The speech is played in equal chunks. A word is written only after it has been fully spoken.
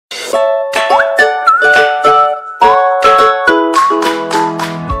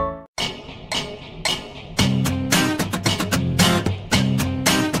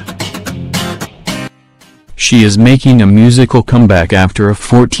She is making a musical comeback after a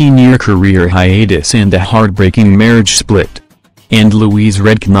 14-year career hiatus and a heartbreaking marriage split. And Louise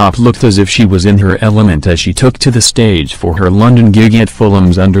Redknapp looked as if she was in her element as she took to the stage for her London gig at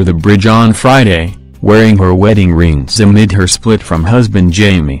Fulhams Under The Bridge on Friday, wearing her wedding rings amid her split from husband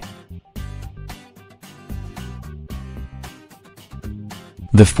Jamie.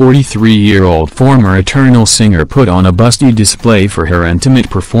 The 43-year-old former Eternal singer put on a busty display for her intimate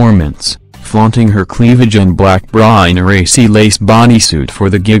performance, flaunting her cleavage and black bra in a racy lace bodysuit for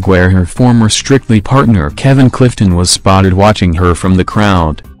the gig where her former Strictly partner Clifton was spotted watching her from the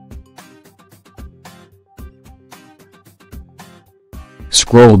crowd.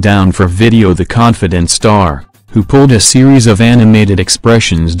 Scroll down for video. The confident star, who pulled a series of animated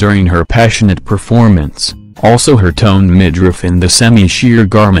expressions during her passionate performance, also her toned midriff in the semi-sheer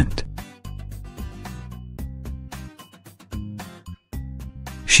garment.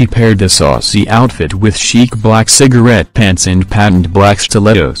 She paired the saucy outfit with chic black cigarette pants and patent black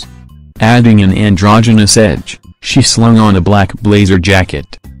stilettos. Adding an androgynous edge, she slung on a black blazer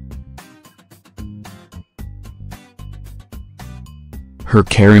jacket. Her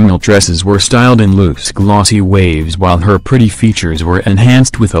caramel tresses were styled in loose glossy waves while her pretty features were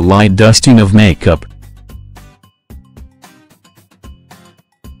enhanced with a light dusting of makeup.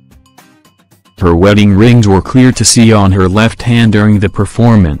 Her wedding rings were clear to see on her left hand during the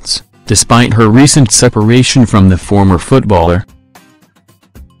performance, despite her recent separation from the former footballer.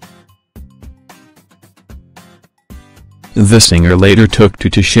 The singer later took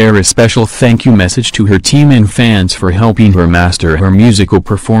to share a special thank you message to her team and fans for helping her master her musical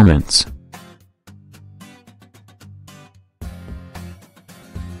performance.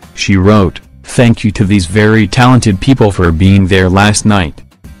 She wrote, "Thank you to these very talented people for being there last night.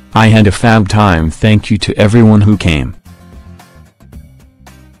 I had a fab time. Thank you to everyone who came."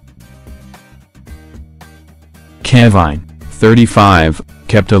 Kevin, 35,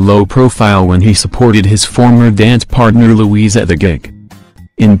 kept a low profile when he supported his former dance partner Louise at the gig.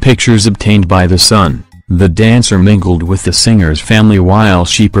 In pictures obtained by The Sun, the dancer mingled with the singer's family while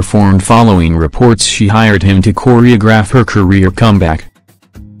she performed following reports she hired him to choreograph her career comeback.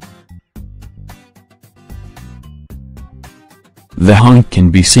 The hunk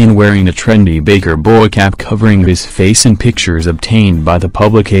can be seen wearing a trendy Baker boy cap covering his face in pictures obtained by the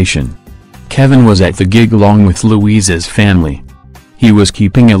publication. Kevin was at the gig along with Louise's family. He was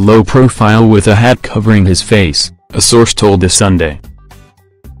keeping a low profile with a hat covering his face, a source told The Sunday.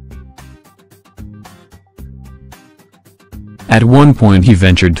 At one point he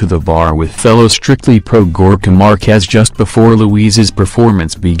ventured to the bar with fellow Strictly pro Gorka Marquez just before Louise's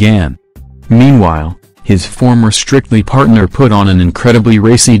performance began. Meanwhile, his former Strictly partner put on an incredibly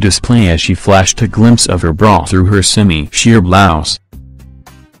racy display as she flashed a glimpse of her bra through her semi-sheer blouse.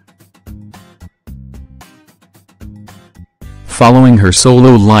 Following her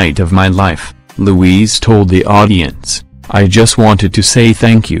solo Light of My Life, Louise told the audience, "I just wanted to say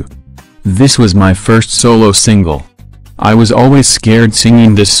thank you. This was my first solo single. I was always scared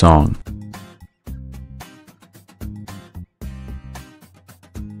singing this song."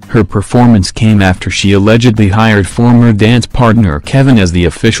 Her performance came after she allegedly hired former dance partner Kevin as the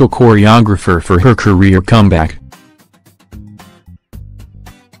official choreographer for her career comeback.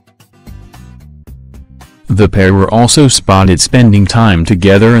 The pair were also spotted spending time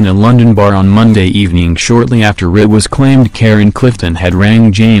together in a London bar on Monday evening shortly after it was claimed Clifton had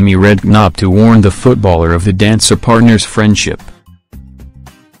rang Jamie Redknapp to warn the footballer of the dancer partner's friendship.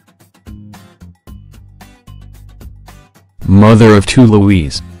 Mother of two,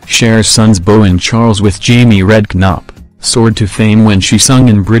 Louise shares sons Beau and Charles with Jamie Redknapp, soared to fame when she sung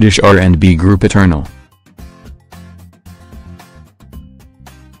in British R&B group Eternal.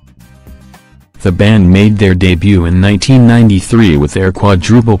 The band made their debut in 1993 with their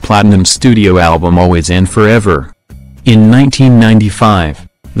quadruple platinum studio album Always and Forever. In 1995,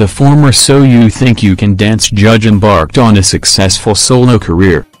 the former So You Think You Can Dance judge embarked on a successful solo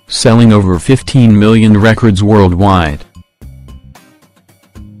career, selling over 15 million records worldwide.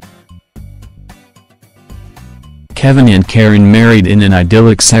 Kevin and Karen married in an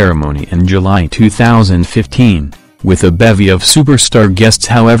idyllic ceremony in July 2015, with a bevy of superstar guests.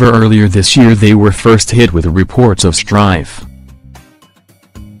 However, earlier this year they were first hit with reports of strife.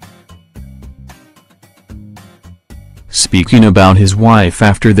 Speaking about his wife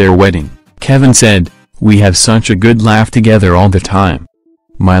after their wedding, Kevin said, "We have such a good laugh together all the time.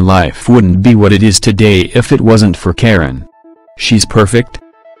 My life wouldn't be what it is today if it wasn't for Karen. She's perfect.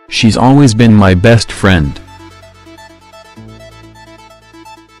 She's always been my best friend.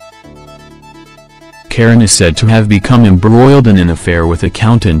 Karen is said to have become embroiled in an affair with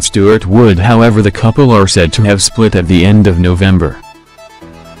accountant Stuart Wood. However, the couple are said to have split at the end of November.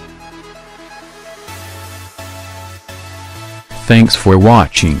 Thanks for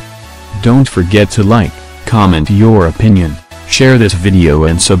watching. Don't forget to like, comment your opinion, share this video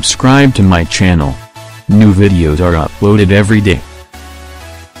and subscribe to my channel. New videos are uploaded every day.